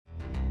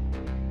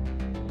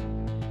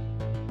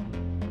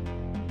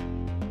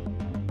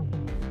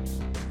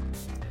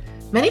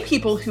Many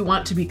people who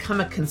want to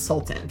become a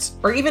consultant,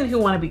 or even who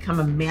want to become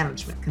a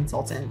management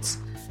consultant,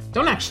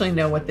 don't actually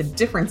know what the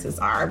differences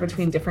are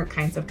between different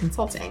kinds of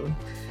consulting.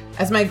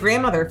 As my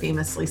grandmother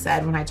famously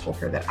said when I told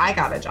her that I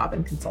got a job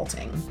in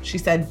consulting, she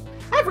said,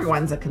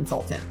 "Everyone's a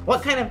consultant.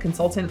 What kind of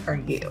consultant are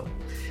you?"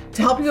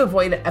 To help you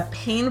avoid a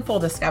painful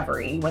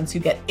discovery once you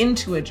get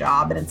into a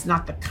job and it's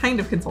not the kind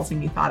of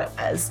consulting you thought it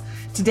was,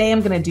 today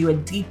I'm going to do a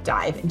deep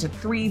dive into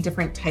 3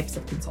 different types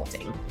of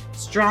consulting: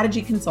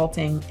 strategy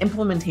consulting,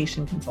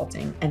 implementation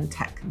consulting, and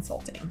tech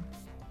consulting.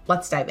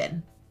 Let's dive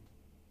in.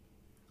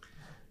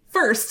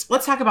 First,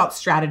 let's talk about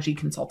strategy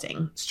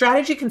consulting.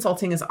 Strategy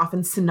consulting is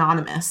often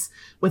synonymous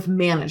with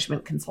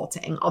management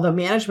consulting, although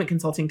management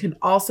consulting can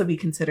also be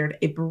considered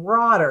a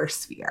broader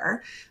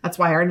sphere. That's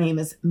why our name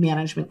is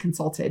Management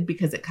Consulted,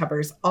 because it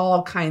covers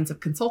all kinds of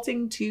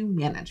consulting to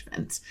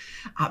management.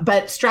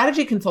 But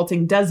strategy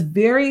consulting does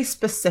very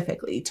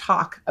specifically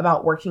talk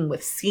about working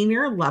with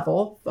senior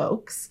level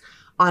folks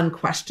on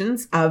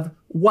questions of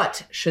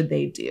what should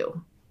they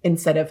do,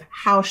 instead of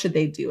how should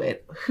they do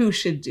it, who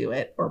should do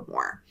it, or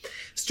more.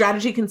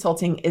 Strategy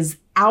consulting is,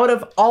 out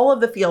of all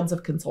of the fields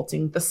of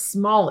consulting, the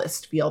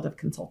smallest field of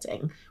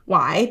consulting.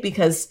 Why?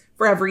 Because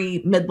for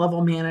every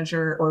mid-level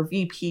manager or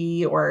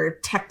VP or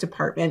tech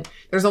department,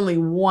 there's only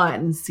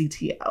one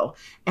CTO.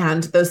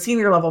 And those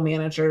senior level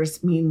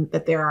managers mean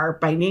that there are,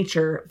 by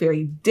nature,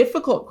 very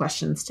difficult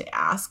questions to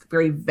ask,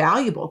 very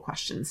valuable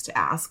questions to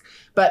ask,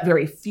 but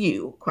very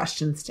few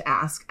questions to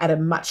ask at a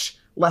much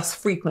less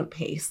frequent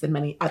pace than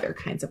many other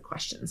kinds of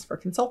questions for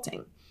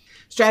consulting.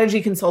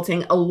 Strategy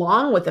consulting,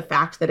 along with the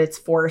fact that it's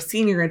for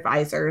senior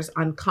advisors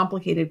on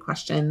complicated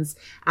questions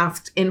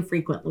asked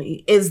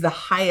infrequently, is the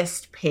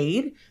highest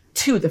paid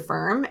to the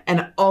firm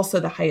and also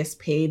the highest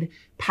paid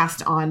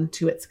passed on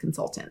to its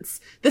consultants.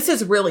 This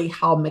is really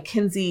how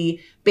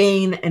McKinsey,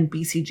 Bain, and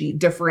BCG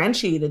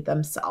differentiated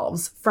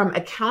themselves from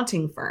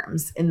accounting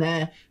firms in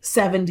the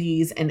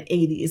 70s and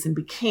 80s and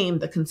became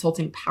the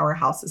consulting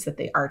powerhouses that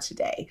they are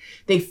today.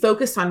 They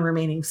focused on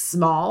remaining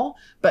small,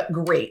 but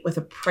great with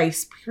a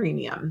price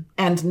premium.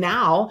 And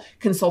now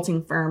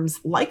consulting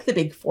firms like the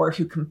Big Four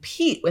who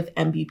compete with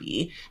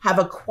MBB have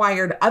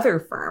acquired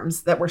other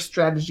firms that were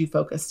strategy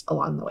focused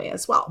along the way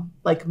as well,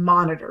 like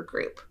Monitor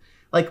Group,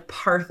 like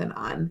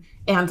Parthenon,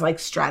 and like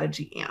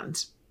Strategy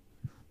and.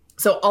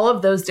 So all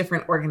of those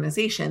different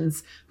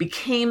organizations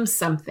became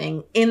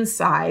something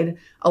inside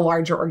a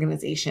larger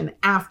organization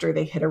after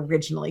they had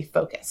originally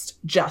focused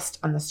just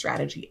on the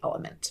strategy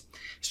element.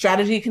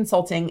 Strategy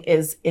consulting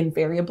is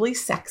invariably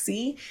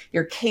sexy.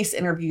 Your case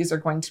interviews are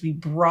going to be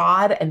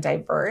broad and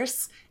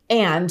diverse,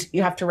 and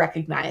you have to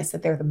recognize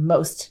that they're the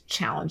most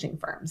challenging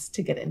firms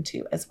to get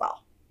into as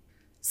well.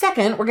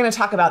 Second, we're going to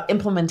talk about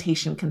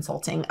implementation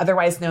consulting,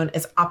 otherwise known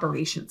as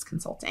operations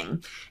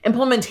consulting.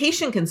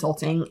 Implementation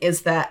consulting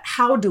is the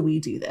how do we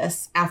do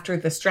this after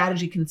the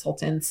strategy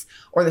consultants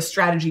or the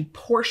strategy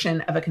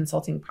portion of a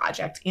consulting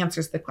project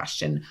answers the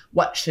question,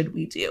 what should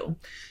we do?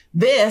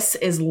 This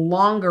is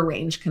longer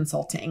range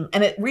consulting,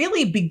 and it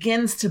really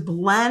begins to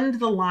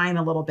blend the line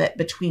a little bit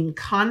between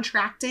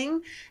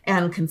contracting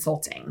and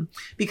consulting,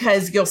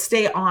 because you'll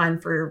stay on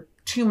for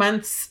 2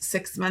 months,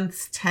 6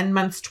 months, 10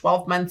 months,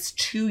 12 months,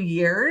 2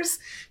 years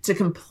to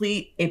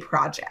complete a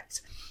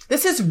project.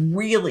 This is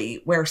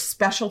really where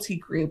specialty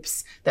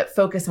groups that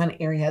focus on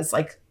areas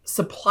like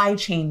supply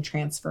chain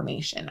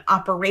transformation,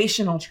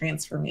 operational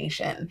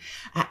transformation,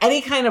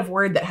 any kind of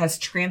word that has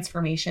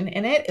transformation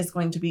in it is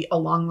going to be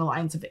along the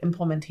lines of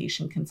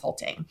implementation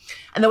consulting.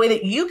 And the way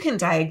that you can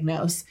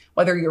diagnose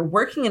whether you're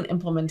working in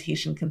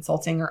implementation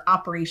consulting or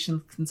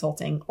operations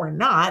consulting or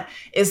not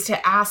is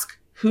to ask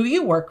who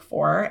you work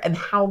for and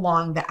how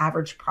long the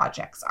average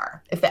projects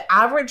are. If the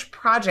average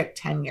project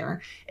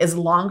tenure is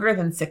longer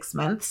than 6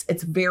 months,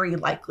 it's very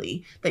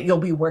likely that you'll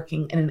be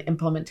working in an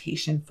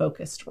implementation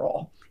focused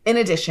role. In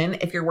addition,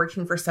 if you're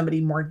working for somebody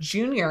more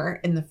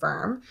junior in the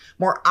firm,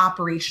 more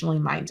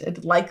operationally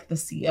minded, like the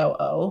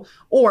COO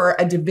or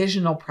a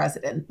divisional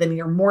president, then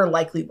you're more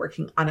likely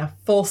working on a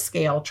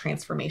full-scale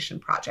transformation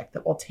project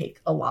that will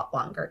take a lot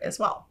longer as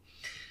well.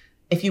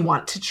 If you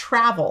want to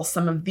travel,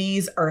 some of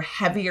these are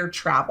heavier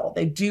travel.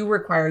 They do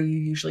require you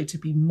usually to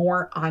be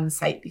more on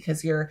site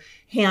because you're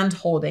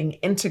hand-holding,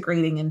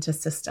 integrating into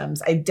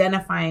systems,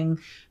 identifying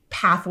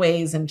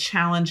pathways and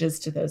challenges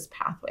to those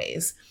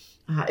pathways.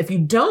 If you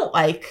don't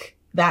like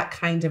that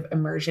kind of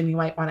immersion, you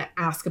might want to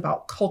ask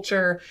about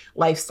culture,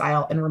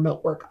 lifestyle, and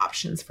remote work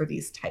options for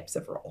these types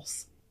of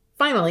roles.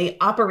 Finally,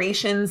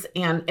 operations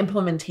and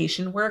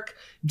implementation work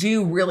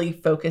do really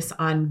focus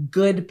on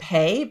good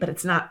pay, but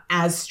it's not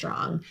as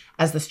strong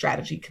as the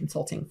strategy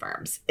consulting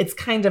firms. It's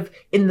kind of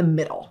in the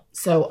middle.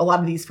 So a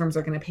lot of these firms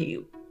are going to pay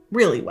you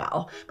really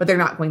well, but they're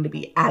not going to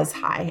be as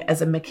high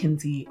as a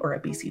McKinsey or a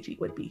BCG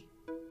would be.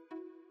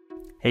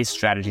 Hey,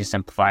 Strategy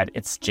Simplified,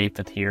 it's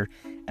Japheth here,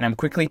 and I'm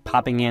quickly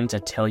popping in to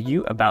tell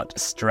you about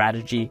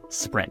Strategy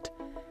Sprint.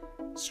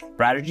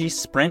 Strategy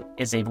Sprint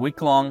is a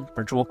week-long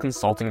virtual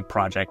consulting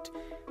project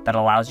that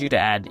allows you to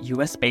add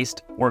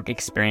US-based work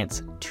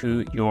experience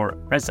to your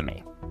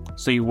resume.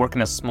 So you work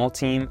in a small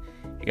team,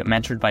 you get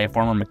mentored by a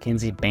former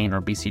McKinsey, Bain,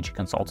 or BCG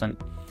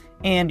consultant,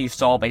 and you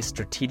solve a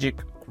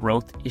strategic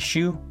growth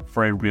issue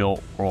for a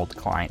real-world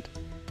client.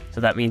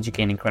 So that means you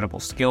gain incredible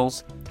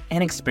skills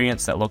and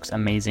experience that looks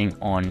amazing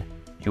on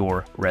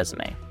your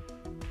resume.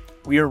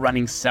 We are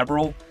running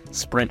several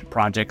sprint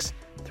projects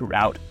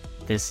throughout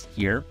this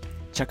year.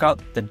 Check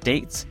out the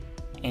dates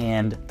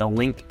and the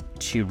link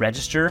to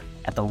register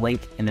at the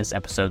link in this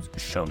episode's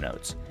show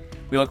notes.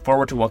 We look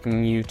forward to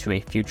welcoming you to a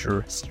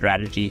future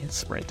strategy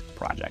sprint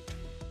project.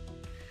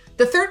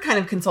 The third kind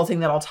of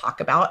consulting that I'll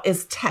talk about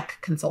is tech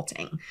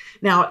consulting.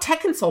 Now,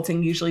 tech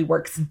consulting usually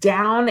works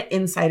down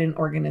inside an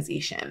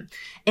organization,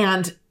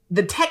 and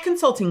the tech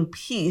consulting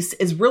piece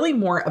is really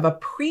more of a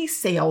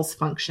pre-sales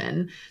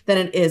function than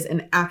it is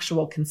an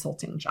actual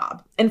consulting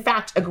job. In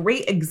fact, a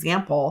great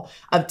example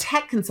of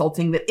tech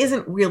consulting that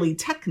isn't really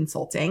tech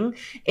consulting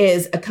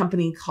is a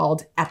company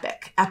called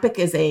Epic. Epic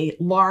is a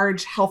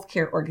large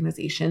healthcare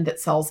organization that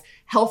sells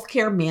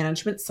healthcare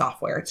management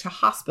software to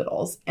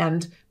hospitals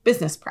and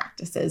business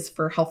practices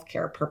for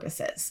healthcare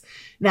purposes.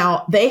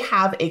 Now, they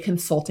have a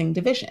consulting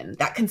division.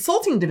 That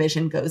consulting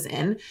division goes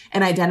in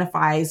and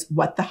identifies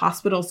what the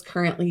hospital's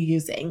currently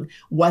using,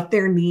 what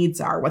their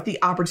needs are, what the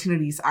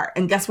opportunities are.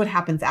 And guess what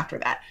happens after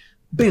that?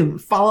 Boom,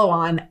 follow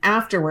on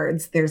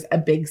afterwards, there's a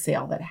big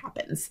sale that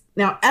happens.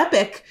 Now,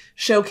 Epic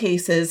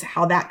showcases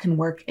how that can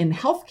work in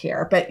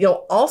healthcare, but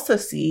you'll also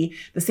see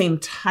the same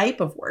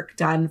type of work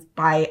done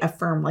by a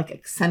firm like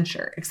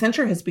Accenture.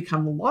 Accenture has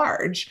become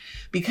large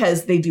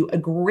because they do a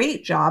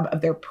great job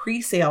of their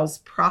pre-sales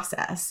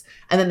process,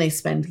 and then they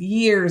spend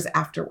years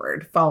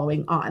afterward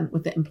following on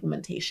with the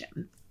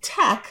implementation.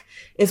 Tech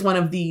is one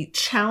of the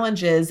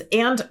challenges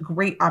and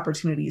great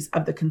opportunities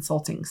of the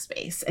consulting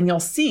space. And you'll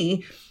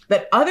see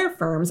that other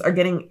firms are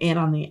getting in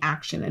on the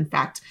action. In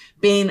fact,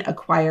 Bain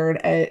acquired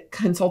a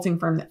consulting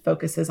firm that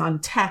focuses on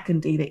tech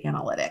and data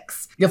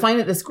analytics. You'll find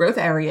that this growth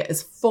area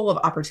is full of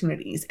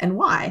opportunities. And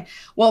why?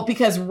 Well,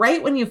 because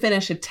right when you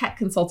finish a tech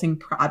consulting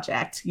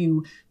project,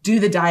 you do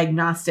the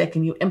diagnostic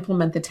and you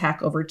implement the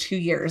tech over 2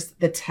 years,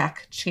 the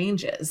tech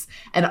changes.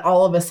 And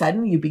all of a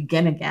sudden you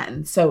begin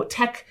again. So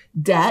tech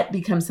debt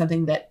becomes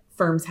something that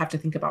firms have to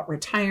think about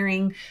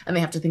retiring, and they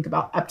have to think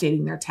about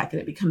updating their tech,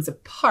 and it becomes a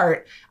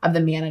part of the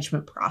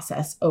management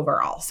process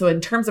overall. So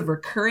in terms of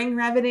recurring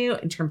revenue,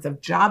 in terms of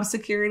job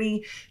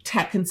security,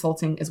 tech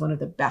consulting is one of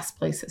the best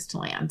places to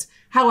land.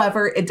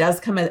 However, it does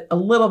come at a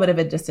little bit of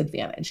a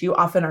disadvantage. You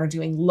often are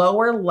doing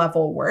lower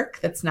level work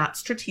that's not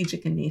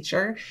strategic in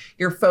nature.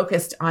 You're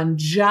focused on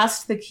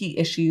just the key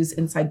issues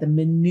inside the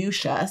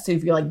minutia. So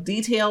if you like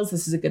details,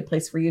 this is a good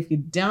place for you. If you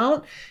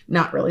don't,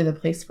 not really the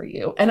place for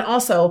you. And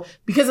also,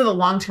 because of the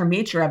long-term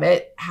nature of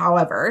it,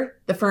 however,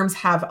 the firms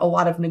have a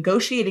lot of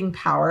negotiating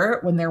power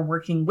when they're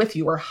working with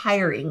you or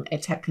hiring a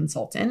tech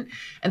consultant.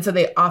 And so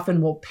they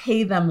often will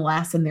pay them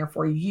less, and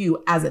therefore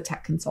you as a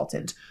tech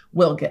consultant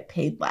will get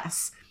paid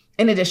less.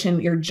 In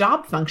addition, your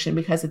job function,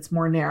 because it's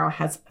more narrow,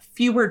 has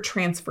fewer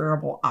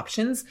transferable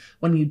options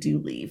when you do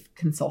leave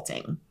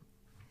consulting.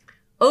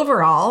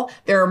 Overall,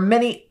 there are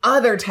many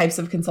other types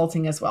of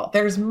consulting as well.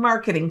 There's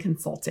marketing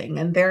consulting,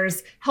 and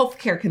there's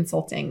healthcare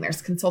consulting.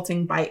 There's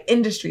consulting by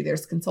industry.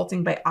 There's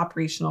consulting by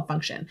operational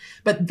function.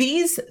 But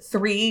these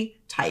three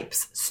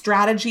types,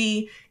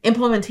 strategy,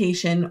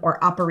 implementation,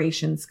 or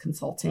operations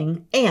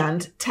consulting,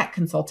 and tech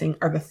consulting,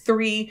 are the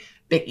three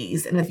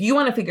biggies. And if you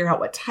want to figure out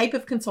what type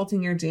of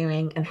consulting you're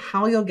doing and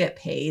how you'll get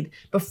paid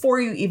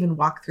before you even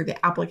walk through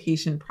the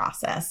application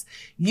process,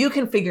 you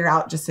can figure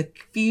out just a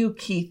few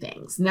key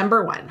things.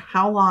 Number one,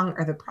 how long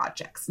are the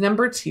projects?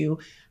 Number two,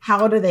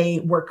 how do they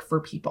work for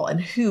people,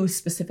 and who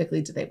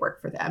specifically do they work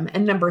for them?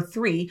 And number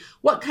three,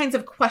 what kinds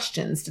of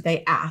questions do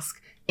they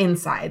ask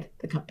inside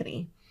the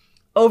company?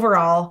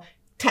 Overall,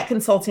 tech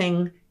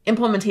consulting,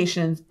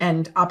 implementation,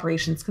 and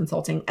operations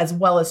consulting, as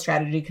well as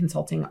strategy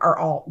consulting, are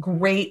all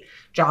great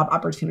job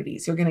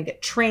opportunities. You're going to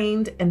get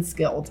trained and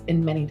skilled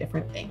in many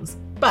different things,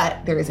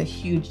 but there is a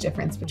huge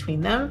difference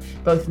between them,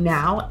 both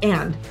now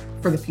and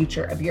for the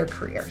future of your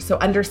career. So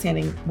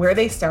understanding where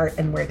they start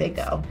and where they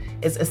go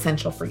is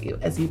essential for you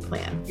as you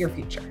plan your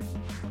future.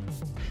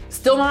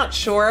 Still not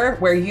sure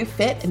where you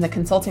fit in the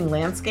consulting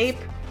landscape?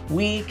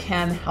 We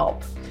can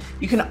help.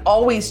 You can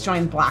always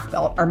join Black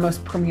Belt, our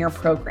most premier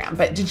program.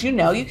 But did you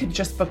know you could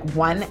just book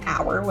 1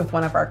 hour with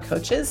one of our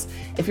coaches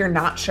if you're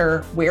not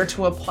sure where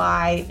to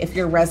apply, if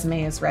your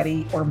resume is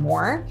ready, or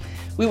more?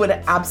 We would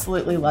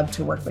absolutely love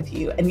to work with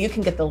you, and you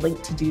can get the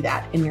link to do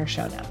that in your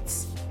show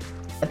notes.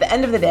 At the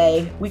end of the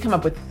day, we come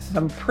up with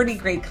some pretty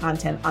great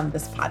content on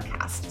this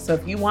podcast. So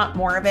if you want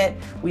more of it,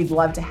 we'd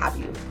love to have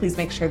you. Please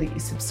make sure that you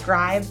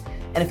subscribe.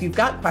 And if you've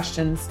got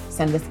questions,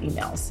 send us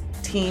emails,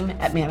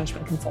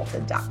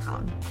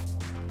 team@managementconsulted.com.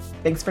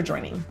 Thanks for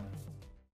joining.